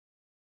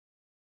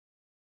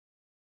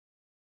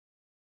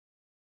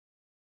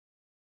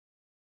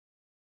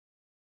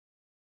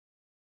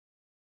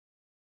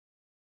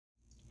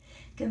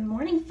Good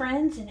morning,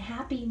 friends, and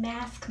happy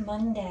Mask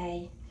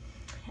Monday.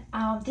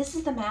 This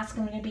is the mask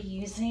I'm going to be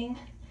using,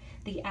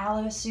 the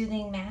Aloe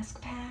Soothing Mask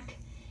Pack,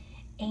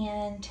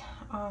 and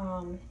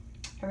I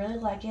really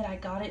like it. I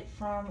got it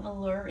from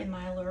Allure in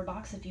my Allure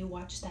box if you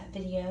watched that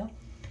video.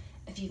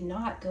 If you've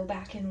not, go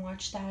back and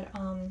watch that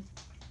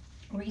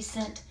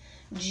recent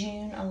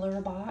June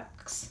Allure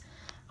box.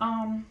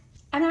 I'm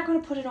not going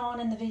to put it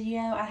on in the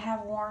video. I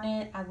have worn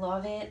it. I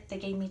love it. They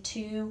gave me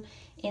 2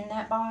 in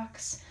that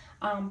box.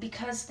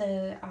 Because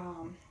the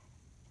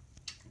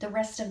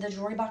rest of the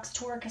jewelry box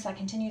tour, because I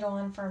continued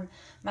on from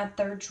my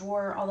 3rd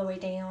drawer all the way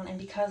down, and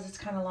because it's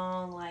kind of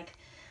long, like,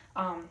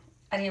 I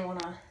didn't want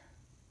to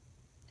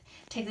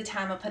take the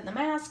time of putting the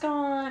mask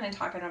on and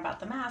talking about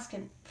the mask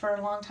for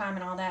a long time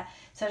and all that.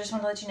 So I just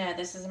want to let you know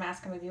this is a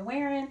mask I'm going to be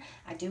wearing.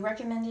 I do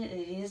recommend it.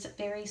 It is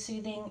very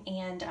soothing,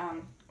 and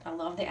I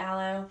love the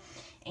aloe.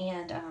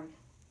 And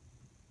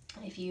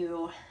if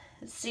you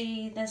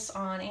see this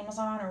on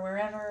Amazon or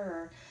wherever,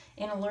 or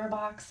in a Allure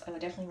box, I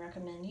would definitely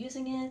recommend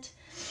using it.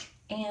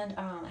 And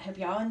I hope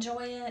y'all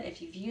enjoy it.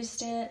 If you've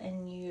used it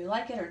and you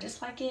like it or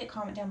dislike it,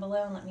 comment down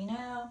below and let me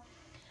know.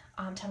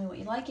 Tell me what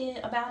you like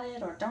about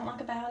it or don't like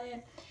about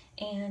it.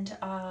 And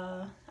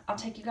I'll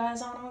take you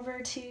guys on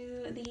over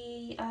to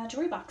the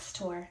jewelry box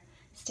tour.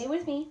 Stay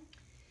with me.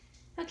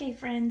 Okay,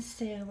 friends,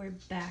 so we're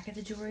back at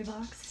the jewelry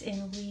box,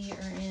 and we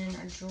are in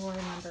drawer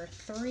number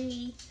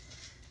 3.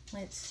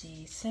 Let's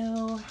see,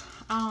 so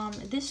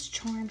this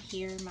charm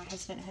here my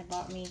husband had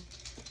bought me,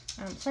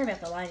 sorry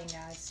about the lighting,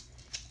 guys.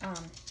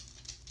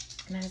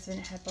 My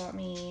husband had bought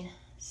me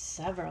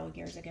several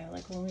years ago,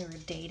 like when we were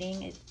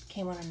dating. It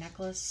came on a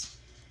necklace,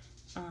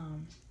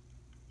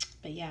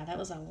 but yeah, that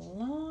was a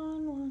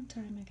long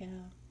time ago.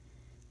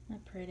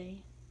 Not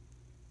pretty.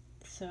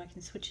 So I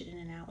can switch it in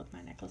and out with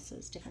my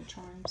necklaces, different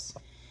charms.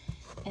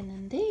 And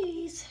then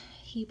these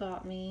he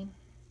bought me.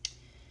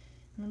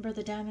 Remember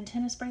the diamond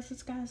tennis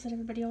bracelets, guys, that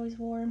everybody always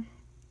wore?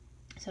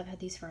 So I've had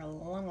these for a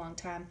long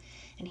time,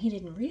 and he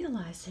didn't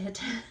realize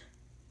it.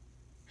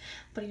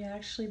 But he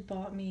actually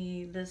bought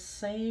me the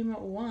same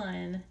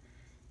one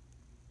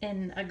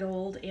in a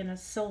gold and a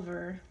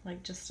silver,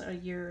 like just a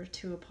year or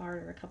 2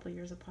 apart, or a couple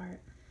years apart.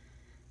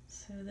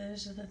 So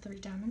those are the 3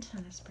 diamond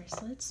tennis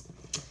bracelets.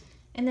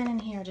 And then in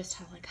here I just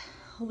have like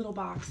little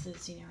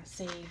boxes, you know, I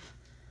save,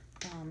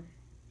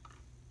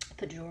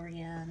 put jewelry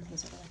in.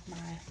 These are like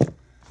my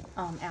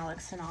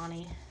Alex and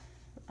Ani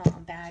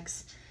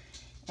bags.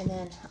 And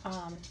then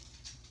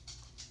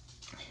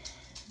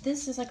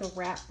this is like a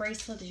wrap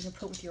bracelet that you can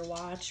put with your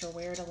watch or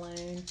wear it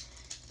alone.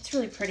 It's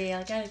really pretty.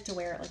 Like, I like to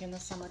wear it like in the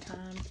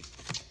summertime.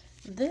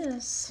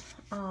 This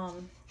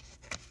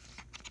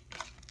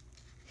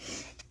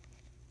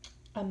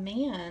a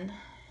man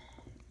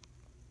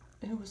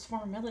who was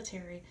former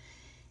military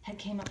had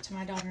came up to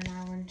my daughter and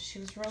I when she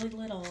was really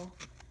little,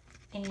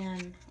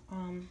 and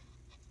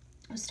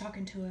was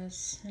talking to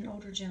us, an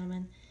older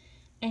gentleman,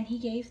 and he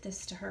gave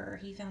this to her.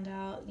 He found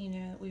out, you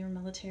know, that we were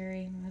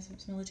military, my husband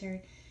was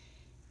military,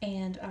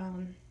 and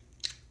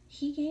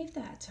he gave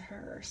that to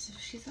her. So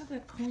she's had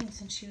that coin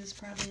since she was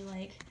probably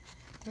like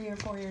 3 or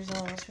 4 years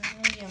old. She was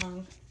really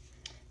young.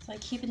 So I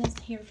keep it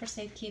here for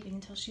safekeeping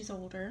until she's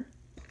older.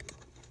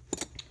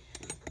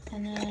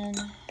 And then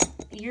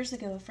years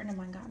ago, a friend of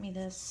mine got me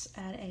this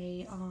at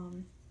a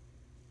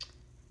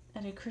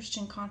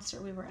Christian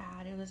concert we were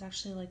at. It was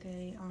actually like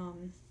it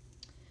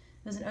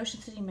was in Ocean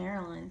City,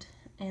 Maryland,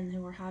 and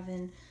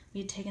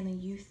we had taken the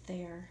youth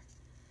there.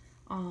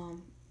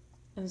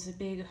 It was a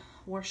big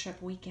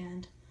worship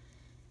weekend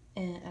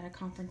at a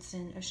conference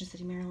in Ocean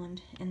City,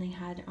 Maryland, and they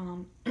had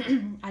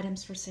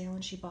items for sale,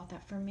 and she bought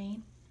that for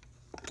me.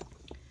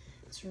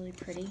 It's really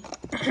pretty.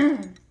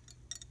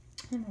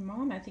 And my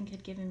mom, I think,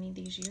 had given me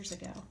these years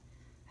ago.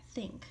 I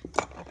think.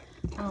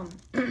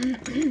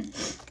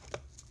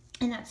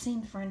 And that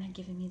same friend had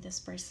given me this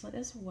bracelet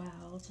as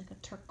well. It's like a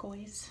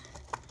turquoise.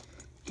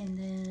 And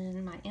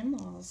then my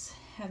in-laws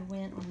had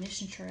went on a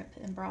mission trip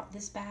and brought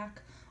this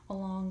back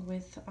along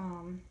with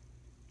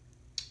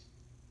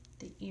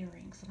the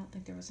earrings. I don't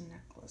think there was a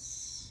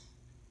necklace.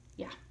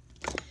 Yeah.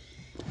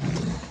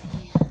 And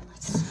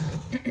let's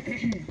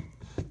see.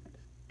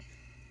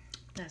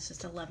 That's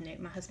just a love note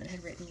my husband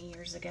had written me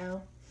years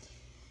ago.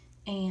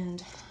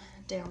 And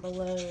down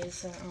below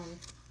is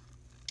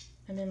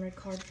a memory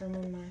card from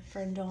when my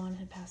friend Dawn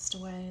had passed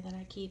away that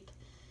I keep.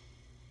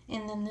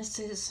 And then this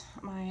is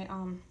my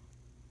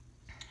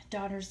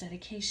daughter's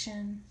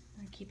dedication.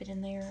 I keep it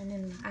in there. And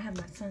then I have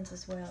my son's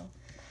as well.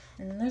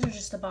 And then those are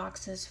just the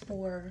boxes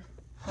for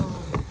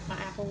my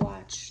Apple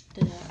Watch,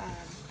 the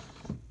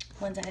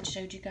ones I had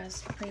showed you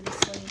guys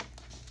previously.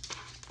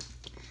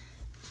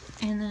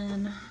 And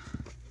then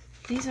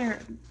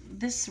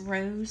this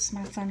rose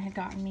my son had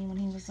gotten me when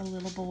he was a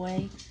little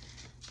boy.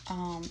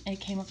 It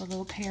came with a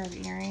little pair of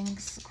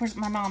earrings. Of course,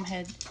 my mom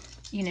had,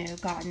 you know,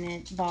 gotten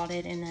it, bought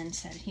it, and then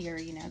said, here,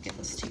 you know, give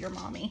this to your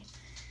mommy.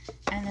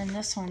 And then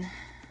this one,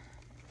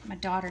 my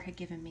daughter had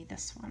given me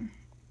this one.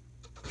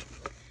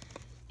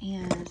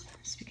 And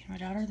speaking of my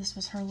daughter, this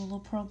was her little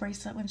pearl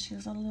bracelet when she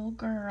was a little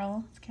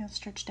girl. It's kind of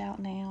stretched out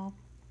now.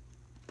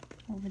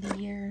 over the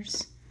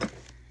years.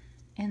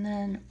 And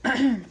then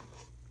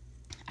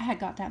I had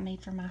got that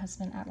made for my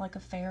husband at like a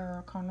fair or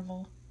a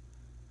carnival.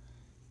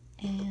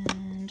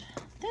 And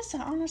this,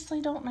 I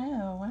honestly don't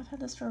know. I've had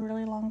this for a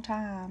really long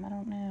time. I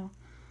don't know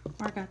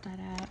where I got that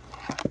at.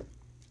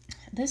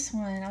 This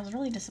one, I was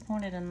really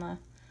disappointed in the,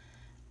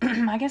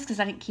 I guess because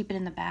I didn't keep it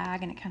in the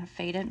bag and it kind of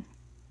faded.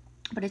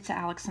 But it's an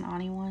Alex and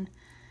Ani one.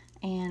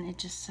 And it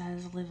just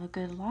says, live a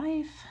good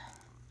life.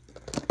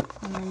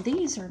 And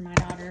these are my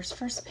daughter's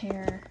first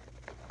pair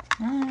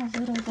of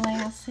little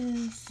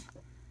glasses.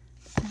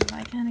 So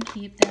I kind of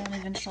keep them.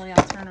 Eventually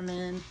I'll turn them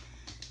in.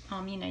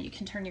 You know, you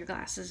can turn your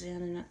glasses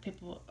in, and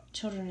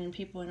children and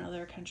people in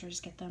other countries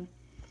get them.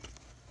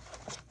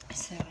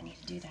 So I need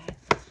to do that.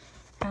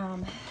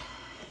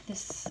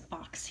 This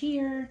box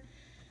here,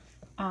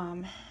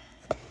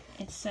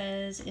 it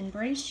says,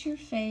 embrace your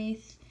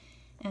faith,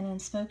 an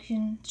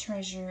unspoken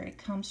treasure. It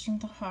comes from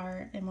the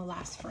heart and will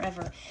last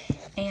forever.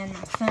 And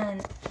my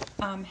son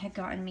had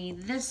gotten me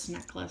this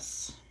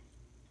necklace,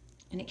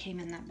 and it came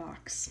in that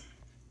box.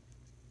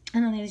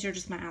 And then these are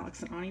just my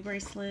Alex and Ani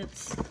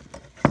bracelets.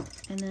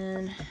 And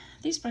then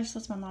these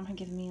bracelets my mom had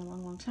given me a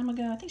long, long time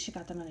ago. I think she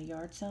got them at a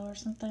yard sale or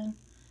something.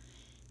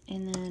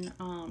 And then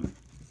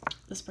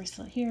this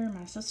bracelet here,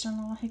 my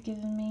sister-in-law had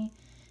given me.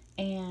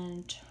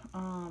 And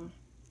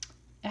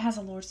it has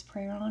a Lord's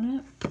Prayer on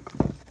it.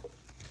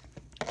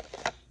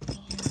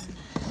 And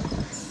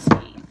let's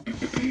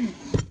see.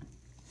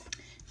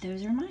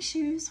 Those are my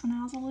shoes when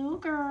I was a little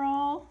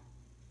girl.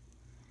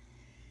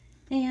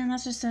 And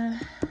that's just a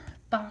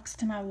box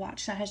to my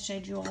watch I had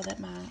showed you all that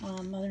my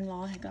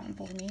mother-in-law had gotten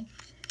for me.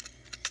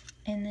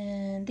 And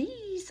then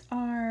these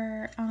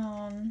are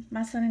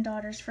my son and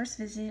daughter's first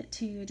visit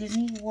to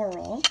Disney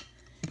World.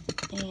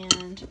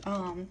 And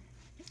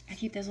I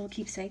keep those little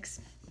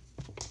keepsakes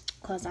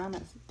because I'm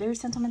a very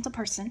sentimental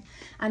person.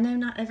 I know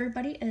not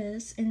everybody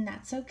is, and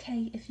that's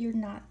okay if you're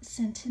not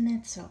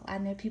sentimental. I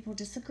know people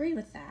disagree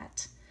with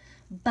that,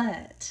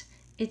 but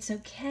it's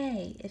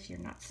okay if you're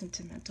not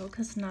sentimental,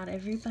 because not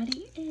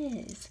everybody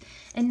is.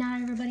 And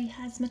not everybody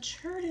has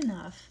matured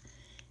enough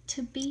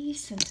to be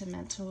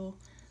sentimental.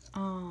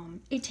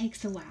 It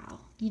takes a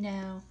while, you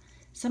know.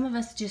 Some of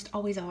us just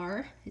always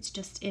are. It's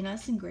just in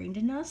us, ingrained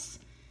in us.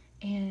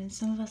 And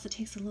some of us, it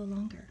takes a little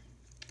longer.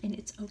 And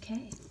it's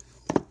okay.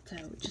 So,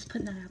 just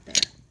putting that out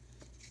there.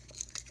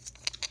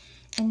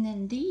 And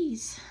then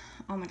these,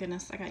 oh my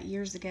goodness, I got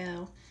years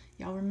ago.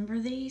 Y'all remember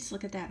these?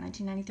 Look at that,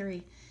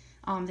 1993.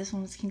 This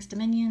one was King's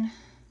Dominion,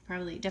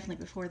 definitely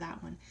before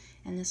that one.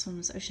 And this one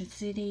was Ocean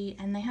City,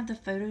 and they have the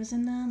photos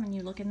in them, and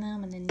you look in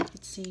them, and then you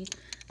could see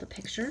the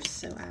pictures.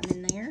 So I'm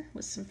in there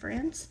with some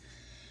friends.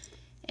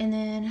 And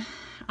then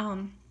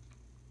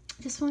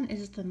this one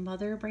is the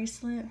mother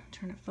bracelet. I'm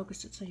trying to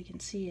focus it so you can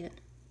see it.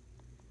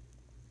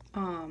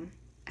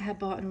 I had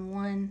bought in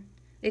one.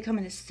 They come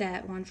in a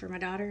set, one for my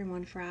daughter and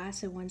one for I.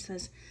 So one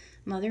says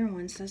mother and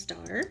one says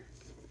daughter.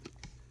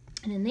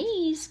 And then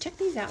these, check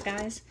these out,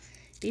 guys.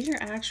 These are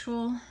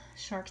actual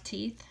shark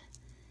teeth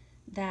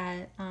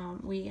that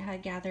we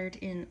had gathered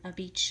in a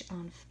beach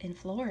in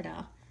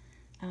Florida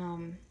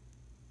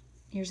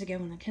years ago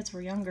when the kids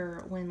were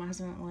younger, when my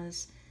husband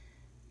was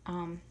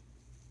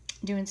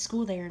doing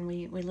school there, and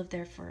we lived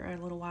there for a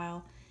little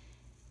while.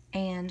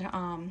 And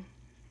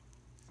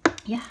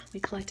yeah, we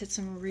collected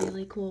some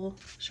really cool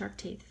shark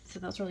teeth, so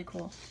that was really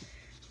cool.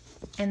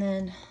 And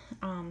then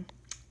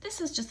this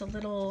is just a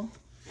little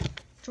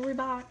jewelry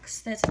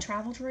box. That's a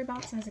travel jewelry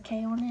box that has a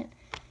K on it.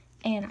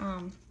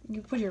 And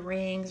you put your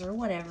rings or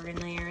whatever in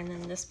there, and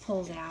then this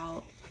pulls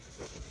out.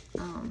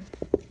 Try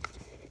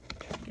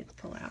to get it to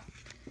pull out.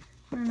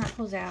 And then that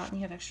pulls out, and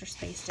you have extra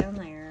space down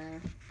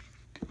there.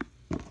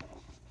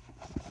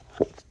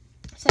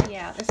 So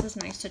yeah, this is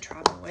nice to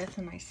travel with.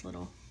 A nice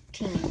little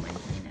teeny one,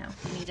 you know.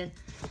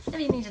 If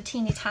you need a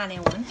teeny tiny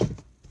one.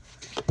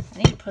 I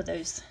need to put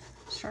those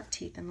shark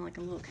teeth in like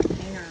a little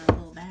container or a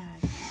little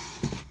bag.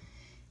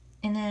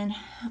 And then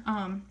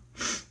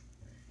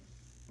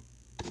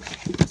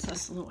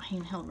this little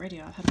handheld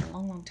radio I've had for a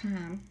long, long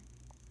time.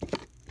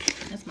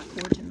 That's my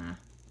cord to my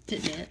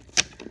Fitbit.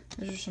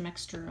 Those are some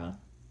extra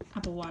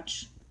Apple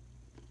Watch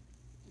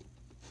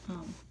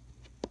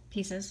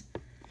pieces.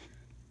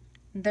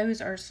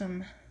 Those are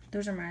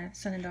my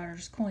son and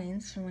daughter's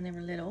coins from when they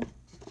were little.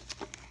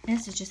 And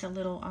this is just a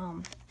little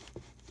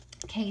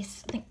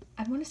case.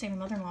 I want to say my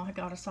mother-in-law had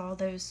got us all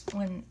those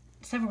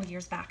several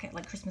years back at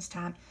like Christmas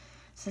time.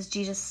 It says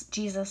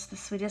Jesus, the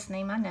sweetest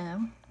name I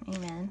know.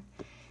 Amen.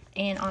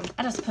 And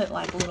I just put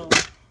like little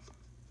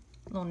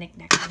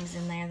knick-knack things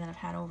in there that I've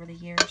had over the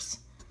years.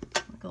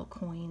 Like little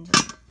coins.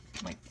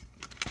 Like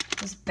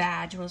this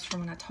badge was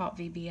from when I taught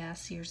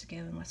VBS years ago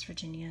in West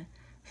Virginia.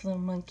 This little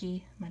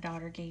monkey my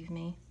daughter gave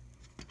me.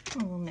 A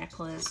little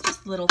necklace.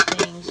 Just little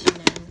things, you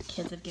know, the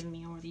kids have given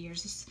me over the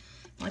years. It's,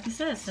 like I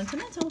said,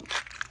 sentimental.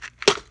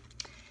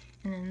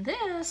 And then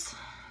there's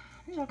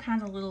all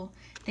kinds of little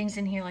things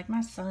in here. Like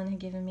my son had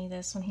given me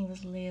this when he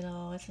was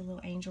little. It's a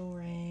little angel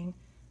ring.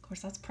 Of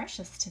course, that's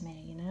precious to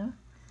me, you know.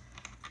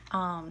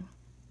 And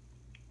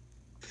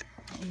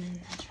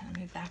then I'm trying to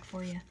move back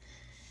for you.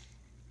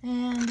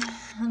 And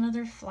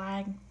another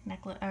flag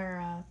necklace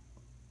or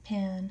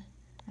pin.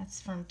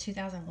 That's from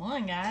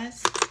 2001,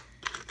 guys.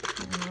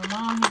 And my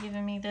mom had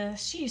given me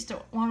this. She used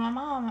to, when my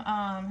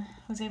mom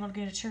was able to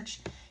go to church,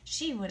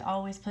 she would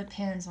always put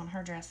pins on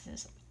her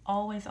dresses.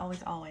 Always,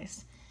 always,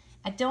 always.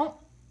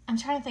 I'm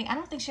trying to think. I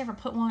don't think she ever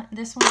put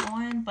this one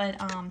on, but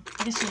I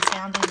guess she had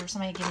found it or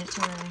somebody gave it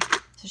to her,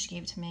 so she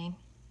gave it to me.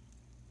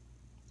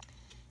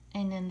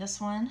 And then this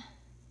one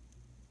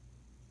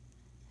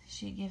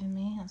she had given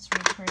me. That's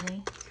really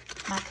pretty.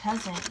 My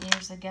cousin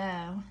years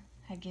ago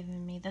had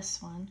given me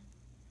this one.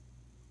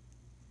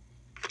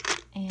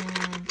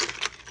 And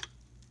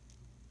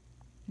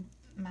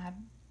my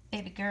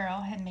baby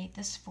girl had made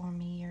this for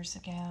me years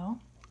ago.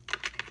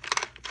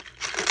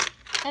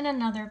 And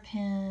another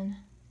pin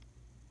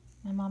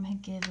my mom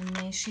had given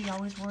me. She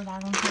always wore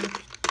that on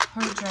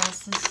her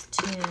dresses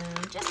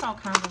too. Just all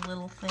kinds of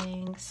little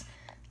things.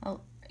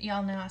 Well,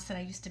 y'all know I said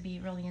I used to be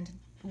really into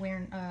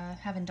wearing,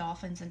 having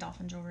dolphins and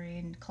dolphin jewelry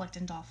and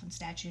collecting dolphin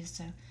statues.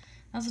 So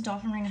that was a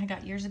dolphin ring I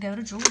got years ago at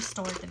a jewelry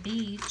store at the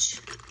beach.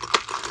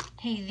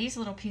 Hey, these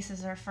little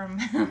pieces are from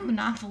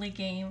Monopoly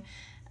game.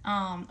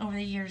 Over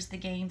the years, the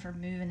game for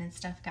moving and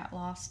stuff got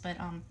lost, but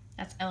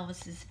that's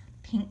Elvis's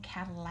pink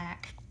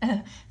Cadillac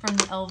from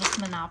the Elvis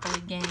Monopoly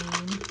game.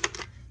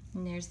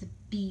 And there's the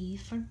B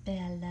for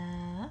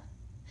Bella.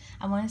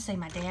 I want to say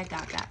my dad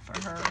got that for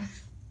her.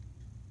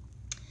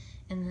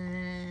 And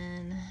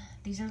then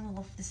these are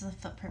little. This is a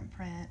footprint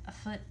pin,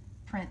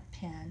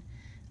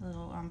 a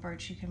little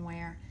brooch you can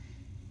wear.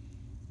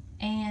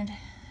 And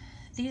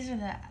these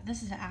are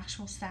this is the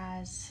actual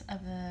size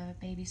of the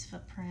baby's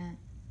footprint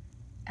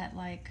at,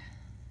 like,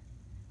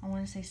 I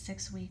want to say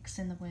 6 weeks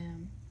in the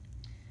womb.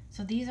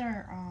 So these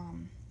are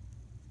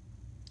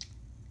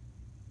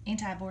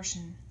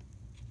anti-abortion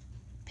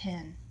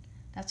pin.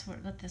 That's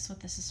what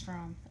this is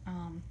from.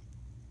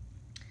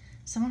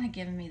 Someone had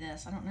given me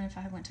this. I don't know if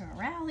I went to a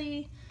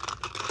rally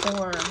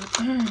or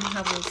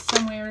I was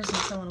somewhere and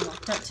someone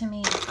walked up to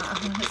me.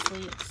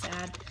 Honestly, it's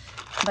sad,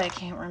 but I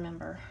can't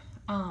remember.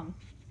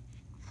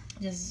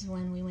 This is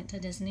when we went to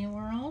Disney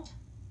World.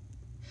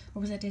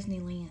 Or was that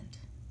Disneyland?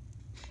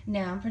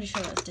 No, I'm pretty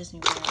sure that was Disney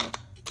World.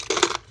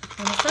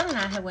 And my son and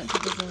I had went to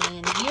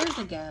Disneyland years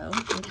ago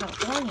in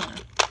California.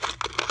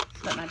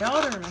 But my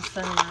daughter, my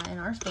son and I, and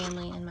our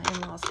family and my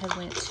in-laws had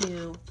went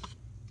to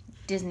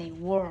Disney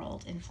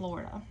World in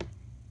Florida.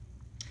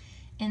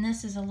 And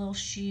this is a little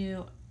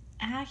shoe.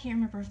 I can't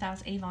remember if that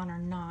was Avon or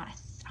not.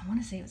 I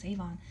want to say it was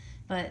Avon.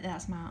 But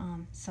that's my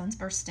son's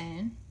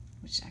birthstone,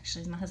 which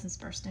actually is my husband's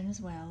birthstone as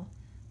well.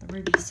 The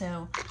ruby.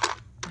 So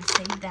I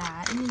saved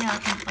that. And, you know,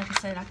 like I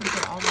said, I can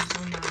put all these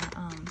on my,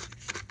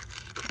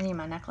 any of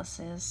my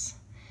necklaces.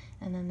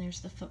 And then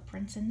there's the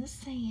footprints in the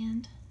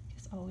sand.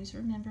 Just always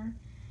remember,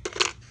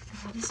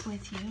 God is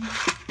with you.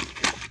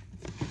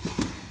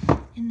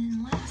 And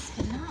then last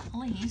but not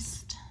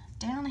least,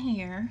 down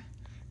here,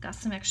 got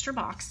some extra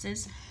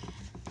boxes.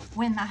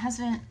 When my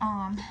husband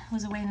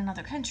was away in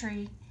another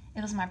country,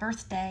 it was my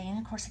birthday, and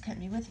of course he couldn't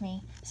be with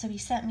me. So he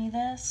sent me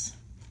this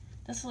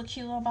little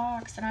cute little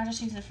box, and I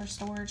just use it for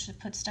storage to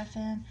put stuff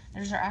in.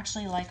 Those are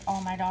actually like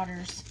all my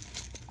daughter's,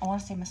 I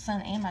want to say my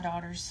son and my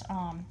daughter's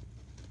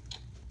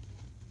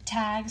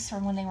tags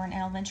from when they were in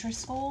elementary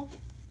school.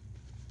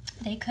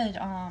 They could,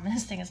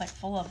 this thing is like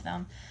full of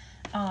them.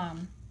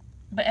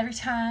 But every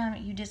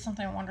time you did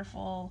something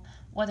wonderful,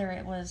 whether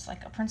it was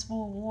like a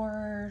principal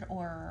award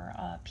or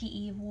a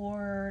PE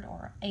award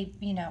or a,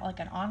 you know,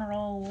 like an honor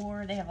roll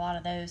award, they have a lot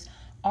of those,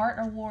 art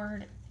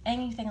award,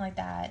 anything like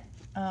that,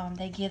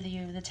 they give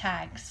you the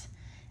tags,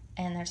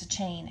 and there's a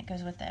chain that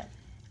goes with it.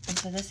 And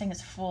so this thing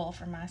is full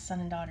for my son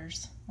and daughter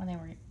when they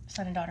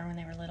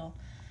were little.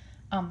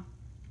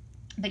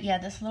 But yeah,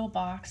 this little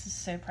box is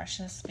so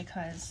precious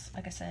because,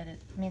 like I said,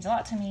 it means a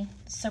lot to me.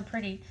 It's so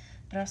pretty,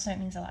 but also it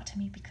means a lot to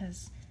me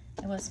because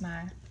it was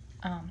my,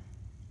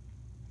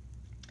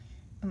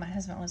 my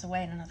husband was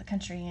away in another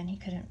country and he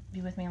couldn't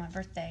be with me on my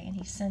birthday, and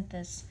he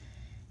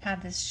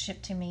had this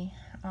shipped to me,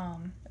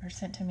 or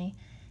sent to me,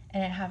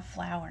 and it had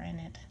flour in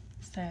it.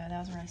 So that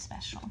was really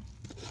special.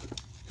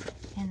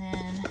 And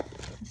then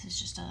this is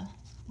just a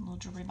little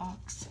jewelry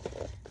box.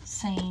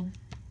 Same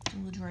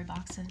little jewelry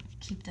box, and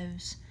keep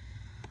those.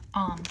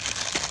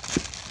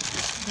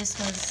 This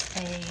was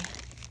a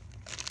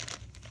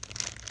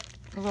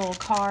little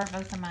car.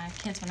 Both of my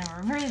kids, when they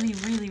were really,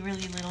 really,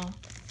 really little,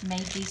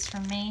 made these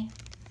for me,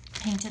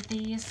 painted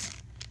these.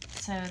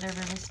 So they're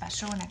really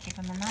special, and I keep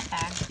them in that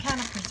bag to kind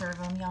of preserve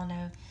them. Y'all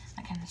know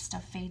that kind of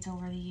stuff fades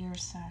over the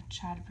years, so I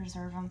try to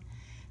preserve them.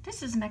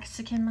 This is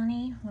Mexican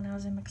money when I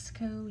was in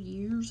Mexico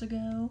years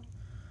ago.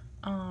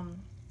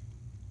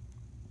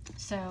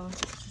 So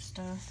it's just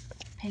a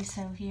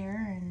peso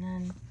here, and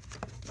then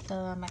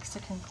the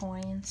Mexican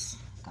coins.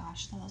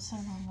 Gosh, that was so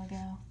long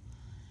ago.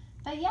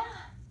 But yeah,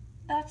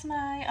 that's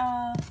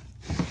my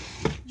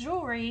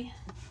jewelry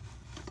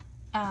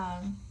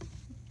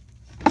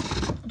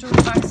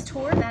box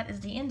tour. That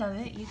is the end of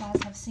it. You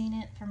guys have seen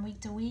it from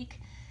week to week.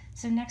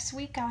 So next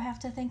week I'll have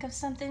to think of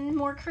something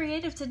more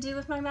creative to do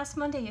with my Mask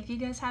Monday. If you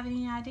guys have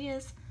any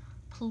ideas,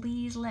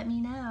 please let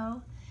me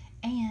know.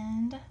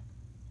 And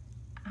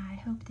I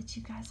hope that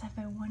you guys have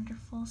a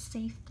wonderful,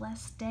 safe,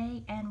 blessed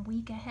day and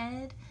week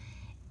ahead.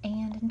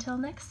 And until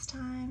next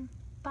time,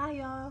 bye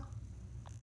y'all.